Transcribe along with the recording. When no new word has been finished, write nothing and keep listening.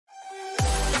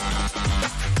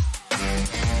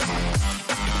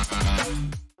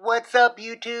What's up,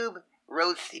 YouTube?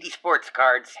 Rose City Sports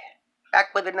Cards.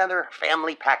 Back with another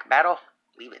family pack battle.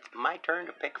 I believe it's my turn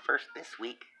to pick first this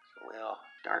week. So we'll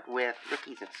start with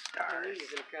Rookies and Stars. I knew you were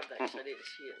going to grab that because I didn't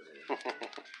see it.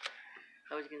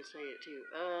 I was going to say it too.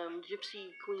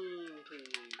 Gypsy Queen,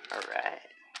 please.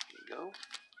 Alright, here we go.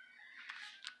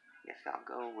 Guess I'll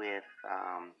go with,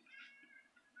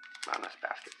 Anonymous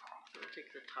Basketball. I'll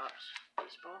take the Tops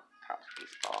Baseball. Tops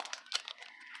Baseball.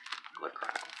 Good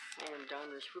Chronicles. And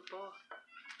Donruss Football.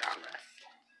 Donruss.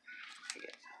 I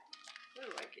guess. Oh,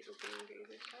 I get opening day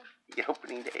this time. You get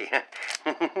opening day.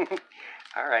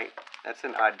 Alright, that's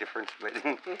an odd difference, but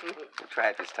we'll try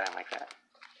it this time like that.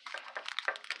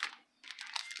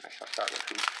 I shall start with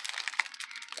who.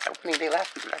 That opening day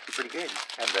last week was actually pretty good.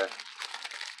 Had the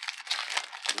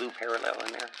blue parallel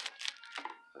in there.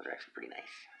 Those are actually pretty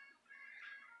nice.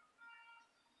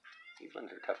 These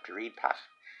ones are tough to read.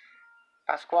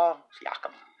 Pasquale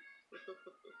Siakam.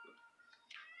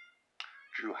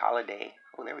 Drew Holiday.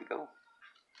 Oh, there we go.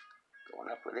 Going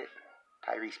up with it.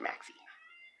 Tyrese Maxey.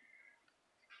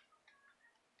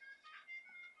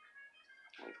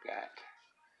 We've got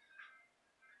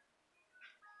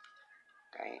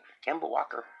Kemba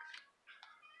Walker.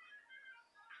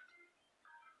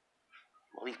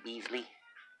 Malik Beasley.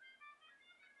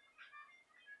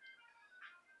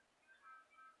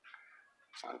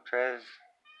 Montrezl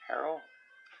Harrell.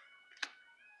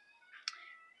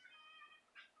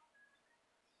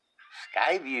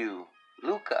 Skyview.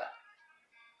 Luca.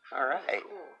 Alright.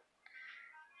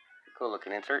 Cool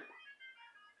looking insert.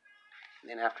 And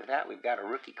then after that, we've got a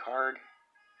rookie card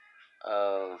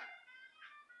of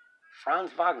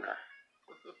Franz Wagner.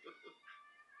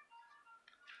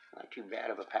 Not too bad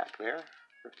of a pack there.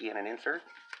 Rookie and an insert.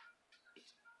 I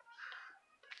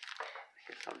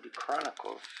guess I'll do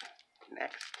Chronicles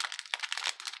next.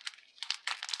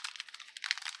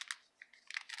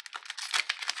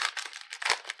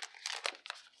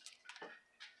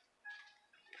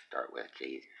 Start with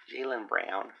Jaylen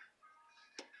Brown.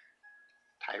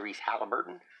 Tyrese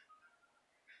Halliburton.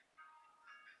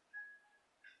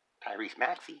 Tyrese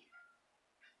Maxey.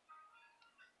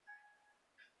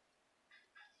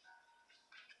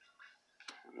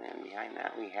 And then behind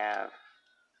that we have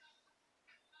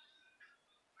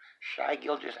Shai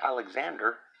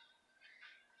Gilgeous-Alexander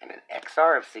and an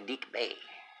XR of Sadiq Bey.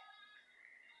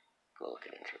 Cool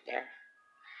looking insert there.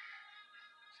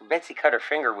 So Betsy cut her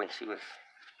finger when she was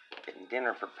getting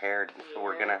dinner prepared, and so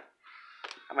I'm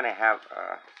gonna have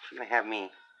she's gonna have me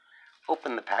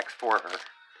open the packs for her.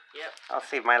 Yep. I'll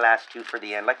save my last two for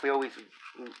the end, like we always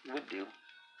would do.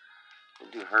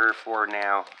 We'll do her for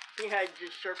now. Yeah, I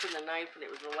just sharpened the knife, and it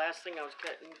was the last thing I was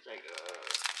cutting. It's like,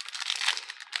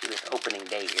 Do this opening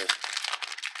day here.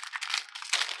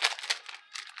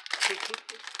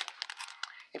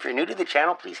 If you're new to the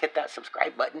channel, please hit that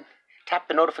subscribe button. Tap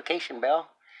the notification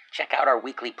bell. Check out our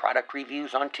weekly product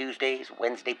reviews on Tuesdays,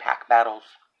 Wednesday pack battles,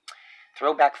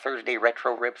 Throwback Thursday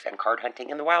retro rips, and card hunting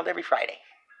in the wild every Friday.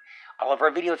 All of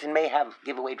our videos in May have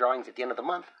giveaway drawings at the end of the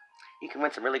month. You can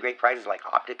win some really great prizes like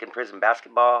Optic and Prism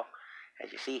basketball,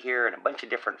 as you see here, and a bunch of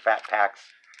different fat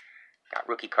packs. Got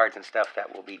rookie cards and stuff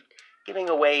that we'll be giving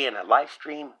away in a live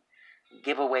stream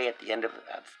giveaway at the end of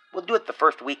we'll do it the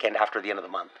first weekend after the end of the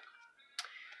month.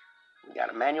 We got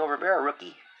Emmanuel Rivera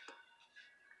rookie.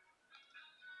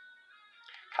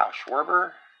 Kyle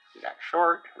Schwarber, Zach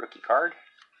Short, rookie card.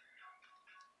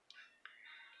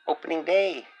 Opening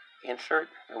day insert,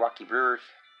 Milwaukee Brewers.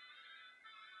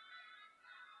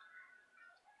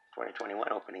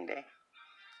 2021 opening day.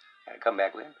 Got a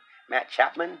comeback win. Matt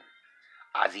Chapman,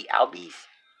 Ozzy Albies,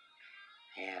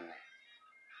 and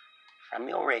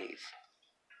Ramil Reyes.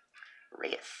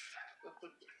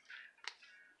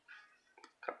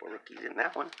 Couple rookies in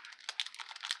that one.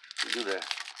 We do the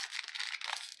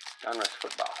Donruss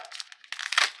Football.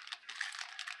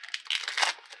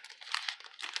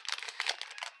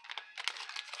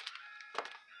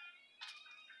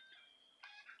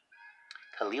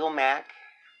 Khalil Mack,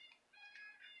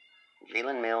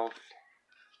 Jalen Mills,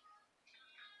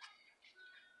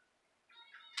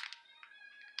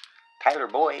 Tyler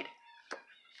Boyd,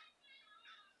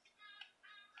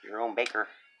 Jerome Baker.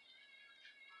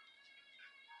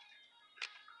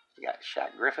 We got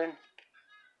Shaq Griffin,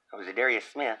 Darius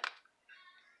Smith,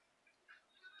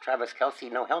 Travis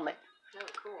Kelce, no helmet. Oh,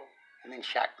 cool. And then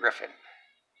Shaq Griffin.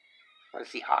 For the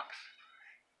Seahawks.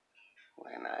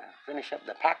 And finish up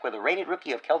the pack with a rated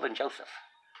rookie of Kelvin Joseph.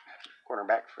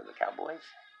 Cornerback for the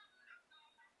Cowboys.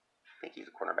 I think he's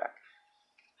a cornerback.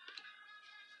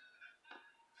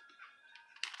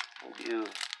 We'll do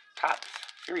Topps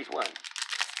Series 1.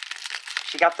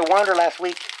 She got the Wander last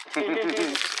week.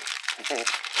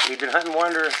 We've been hunting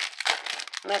Wander,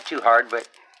 not too hard, but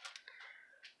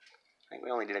I think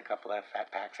we only did a couple of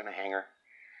fat packs and a hanger.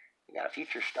 We got a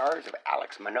Future Stars of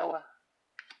Alex Manoah,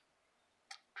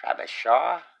 Travis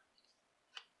Shaw,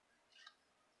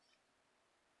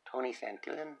 Tony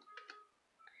Santillan,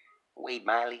 Wade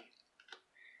Miley,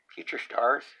 Future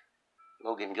Stars,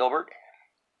 Logan Gilbert.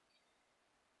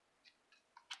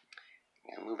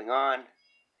 And moving on,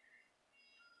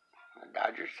 the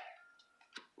Dodgers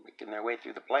making their way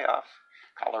through the playoffs.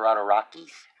 Colorado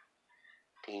Rockies,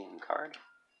 team card.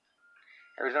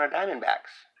 Arizona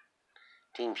Diamondbacks,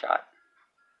 team shot.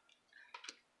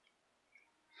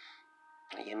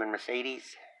 Yemen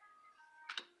Mercedes,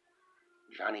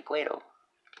 Johnny Cueto,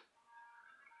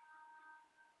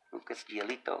 Lucas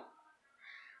Giolito,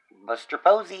 Buster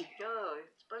Posey. Oh,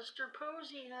 it's Buster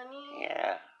Posey, honey.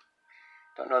 Yeah.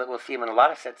 Don't know that we'll see him in a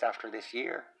lot of sets after this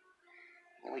year.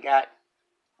 And we got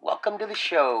Welcome to the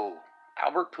Show,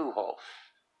 Albert Pujols.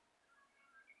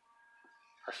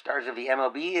 Our stars of the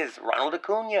MLB is Ronald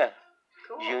Acuna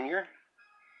Jr.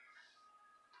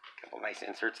 Couple nice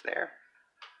inserts there.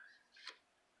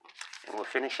 And we'll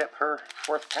finish up her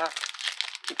fourth pack,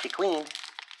 Gypsy Queen.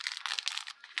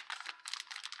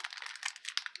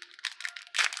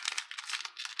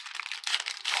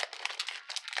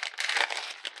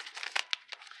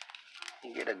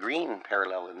 You get a green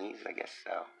parallel in these, I guess,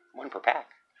 one per pack.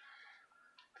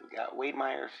 We got Wade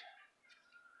Myers,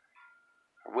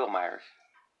 or Will Myers,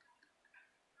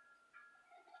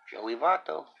 Joey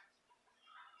Votto,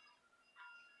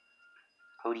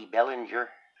 Cody Bellinger,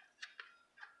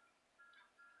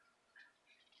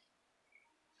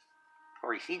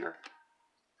 Corey Seager,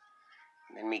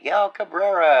 and then Miguel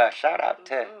Cabrera. Shout out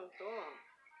to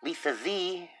Lisa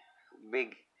Z,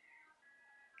 big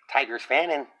Tigers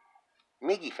fan and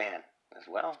Miggy fan as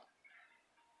well.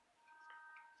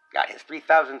 Got his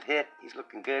 3,000th hit. He's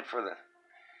looking good for the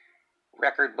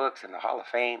record books and the Hall of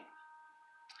Fame.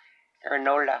 Aaron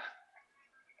Nola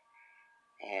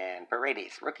and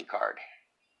Paredes, rookie card.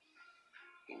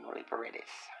 Noli Paredes,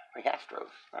 the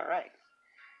Astros. All right.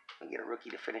 We'll get a rookie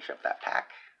to finish up that pack.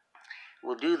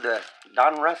 We'll do the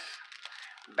Don Russ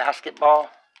basketball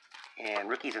and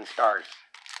rookies and stars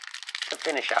to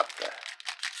finish out the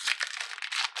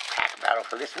pack battle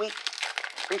for this week.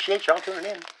 Appreciate y'all tuning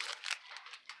in.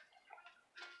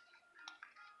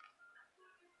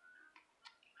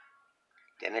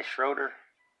 Dennis Schroeder,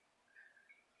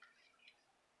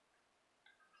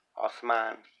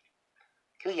 Osman,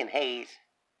 Killian Hayes,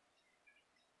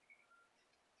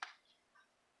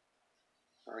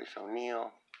 Maurice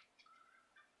O'Neal,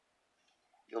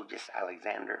 Gilgis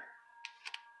Alexander.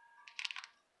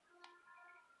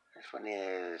 This one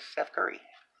is Steph Curry.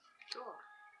 Sure.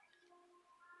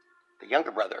 The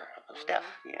younger brother of Steph,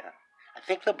 yeah. I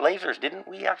think the Blazers, didn't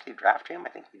we actually draft him? I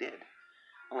think we did.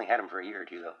 Only had him for a year or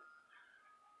two, though.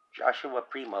 Joshua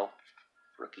Primo,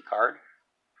 rookie card.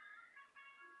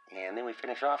 And then we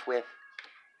finish off with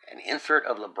an insert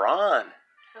of LeBron.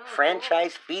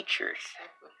 Franchise features.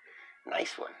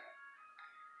 Nice one.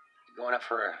 Going up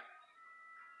for a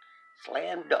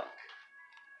slam dunk.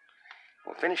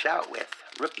 We'll finish out with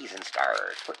Rookies and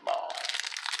Stars football.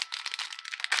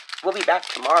 We'll be back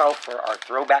tomorrow for our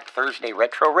Throwback Thursday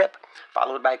Retro Rip,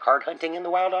 followed by card hunting in the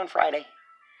wild on Friday.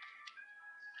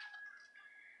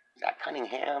 Zach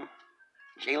Cunningham,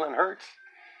 Jalen Hurts,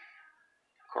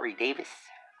 Corey Davis,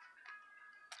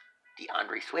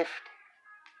 DeAndre Swift,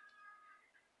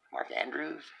 Mark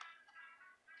Andrews,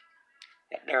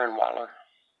 Darren Waller,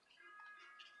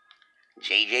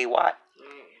 J.J. Watt.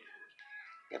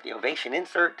 Got the ovation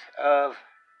insert of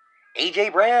A.J.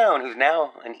 Brown, who's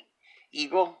now an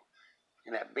Eagle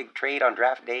in that big trade on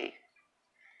draft day.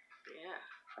 Yeah.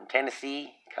 From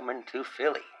Tennessee coming to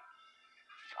Philly.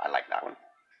 I like that one.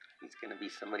 He's going to be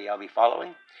somebody I'll be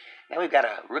following. Now we've got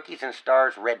a Rookies and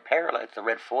Stars red parallel. It's the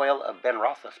red foil of Ben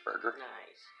Roethlisberger.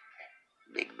 Nice.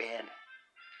 Big Ben.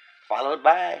 Followed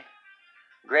by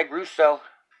Greg Rousseau,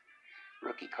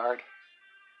 rookie card,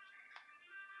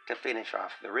 to finish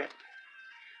off the rip.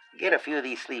 Get a few of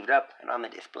these sleeved up and on the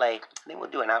display. And then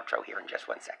we'll do an outro here in just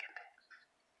 1 second.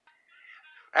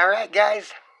 All right,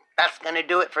 guys. That's going to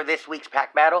do it for this week's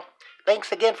pack battle.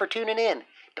 Thanks again for tuning in.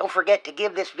 Don't forget to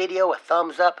give this video a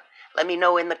thumbs up. Let me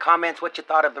know in the comments what you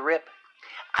thought of the rip.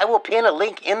 I will pin a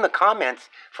link in the comments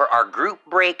for our group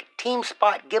break team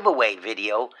spot giveaway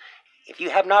video. If you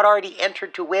have not already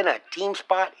entered to win a team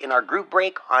spot in our group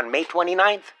break on May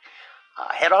 29th,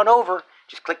 head on over.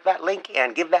 Just click that link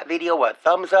and give that video a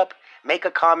thumbs up. Make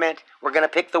a comment. We're going to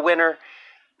pick the winner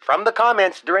from the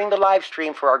comments during the live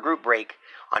stream for our group break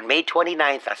on May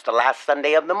 29th. That's the last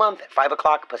Sunday of the month at 5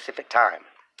 o'clock Pacific time.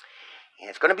 And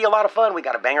it's going to be a lot of fun. We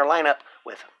got a banger lineup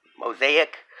with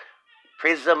Mosaic,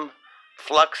 Prism,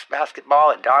 Flux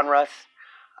Basketball, and Donruss.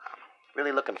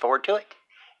 Really looking forward to it.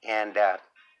 And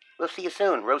we'll see you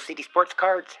soon. Rose City Sports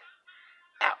Cards.